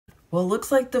Well,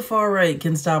 looks like the far right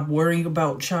can stop worrying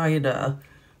about China.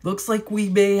 Looks like we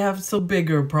may have some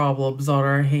bigger problems on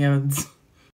our hands.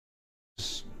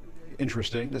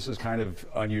 Interesting. This is kind of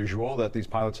unusual that these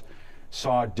pilots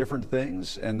saw different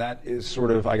things, and that is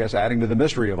sort of, I guess, adding to the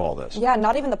mystery of all this. Yeah,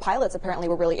 not even the pilots apparently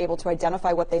were really able to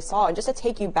identify what they saw. And just to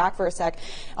take you back for a sec,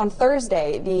 on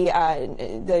Thursday,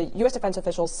 the U.S. defense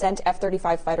officials sent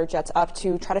F-35 fighter jets up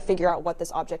to try to figure out what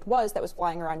this object was that was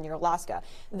flying around near Alaska.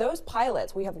 Those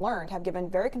pilots, we have learned, have given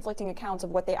very conflicting accounts of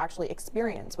what they actually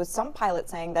experienced, with some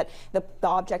pilots saying that the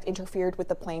object interfered with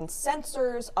the plane's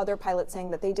sensors, other pilots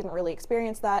saying that they didn't really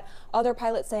experience that, other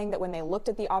pilots saying that when they looked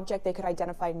at the object, they could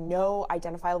identify no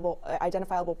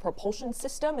identifiable propulsion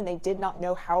system, and they did not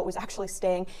know how it was actually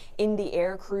staying in the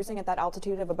air, cruising at that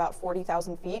altitude of about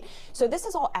 40,000 feet. So this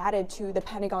has all added to the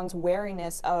Pentagon's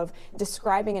wariness of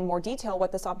describing in more detail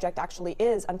what this object actually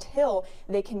is until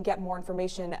they can get more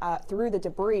information through the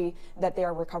debris that they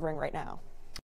are recovering right now.